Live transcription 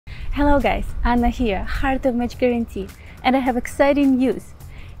Hello guys, Anna here, Heart of Match Guarantee, and I have exciting news.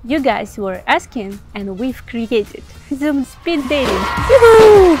 You guys were asking and we've created Zoom Speed Dating.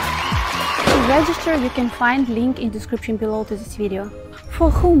 Yoo-hoo! To register, you can find link in description below to this video.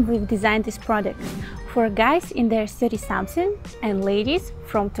 For whom we've designed this product? For guys in their 30-something and ladies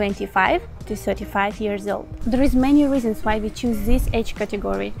from 25 to 35 years old. There is many reasons why we choose this age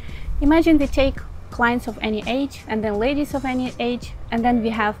category. Imagine we take clients of any age and then ladies of any age, and then we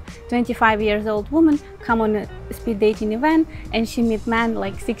have 25 years old woman come on a speed dating event and she meet man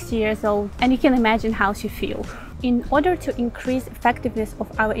like 60 years old, and you can imagine how she feel. In order to increase effectiveness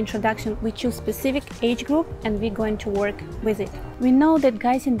of our introduction, we choose specific age group and we're going to work with it. We know that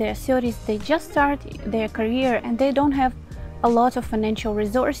guys in their 30s, they just start their career and they don't have a lot of financial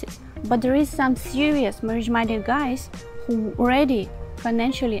resources, but there is some serious marriage-minded guys who are ready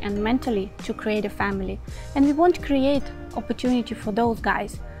financially and mentally to create a family, and we want to create opportunity for those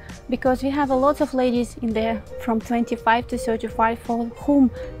guys because we have a lot of ladies in there from 25 to 35 for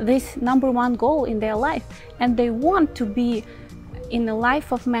whom this #1 goal in their life, and they want to be in the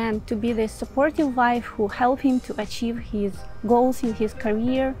life of man, to be the supportive wife who help him to achieve his goals in his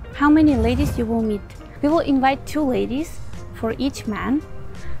career. How many ladies you will meet? We will invite 2 ladies for each man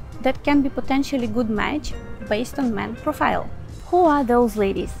that can be potentially good match based on man profile. Who are those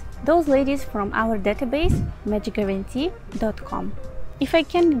ladies? Those ladies from our database, matchguaranty.com. If I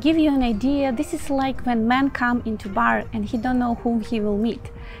can give you an idea, this is like when men come into bar and he don't know whom he will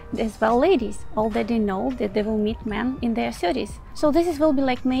meet. As well, ladies already know that they will meet men in their 30s. So this will be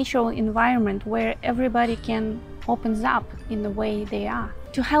like natural environment where everybody can opens up in the way they are.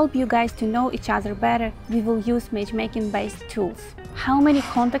 To help you guys to know each other better, we will use matchmaking based tools. How many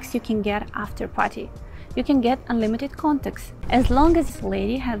contacts you can get after party? You can get unlimited contacts as long as this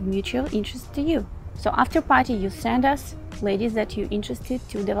lady have mutual interest to you. So after party, you send us ladies that you're interested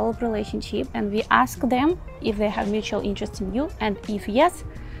to develop relationship, and we ask them if they have mutual interest in you, and if yes,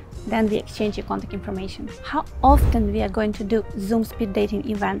 then we exchange your contact information. How often we are going to do Zoom speed dating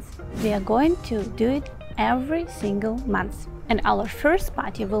events? We are going to do it every single month, and our first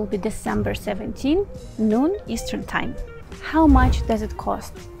party will be December 17, noon Eastern time. How much does it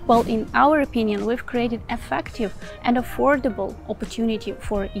cost? Well, in our opinion, we've created effective and affordable opportunity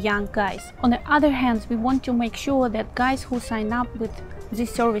for young guys. On the other hand, we want to make sure that guys who sign up with these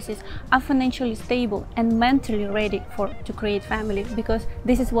services are financially stable and mentally ready to create family, because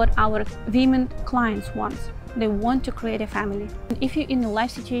this is what our women clients want. They want to create a family. If you're in a life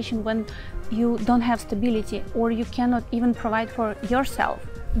situation when you don't have stability or you cannot even provide for yourself,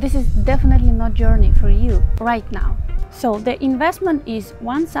 this is definitely not journey for you right now. So the investment is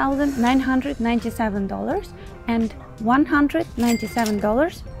 $1,997 and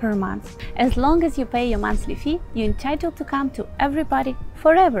 $197 per month. As long as you pay your monthly fee, you're entitled to come to everybody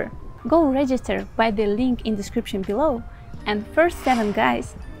forever. Go register by the link in description below, and first 7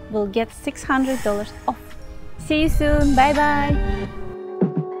 guys will get $600 off. See you soon. Bye bye.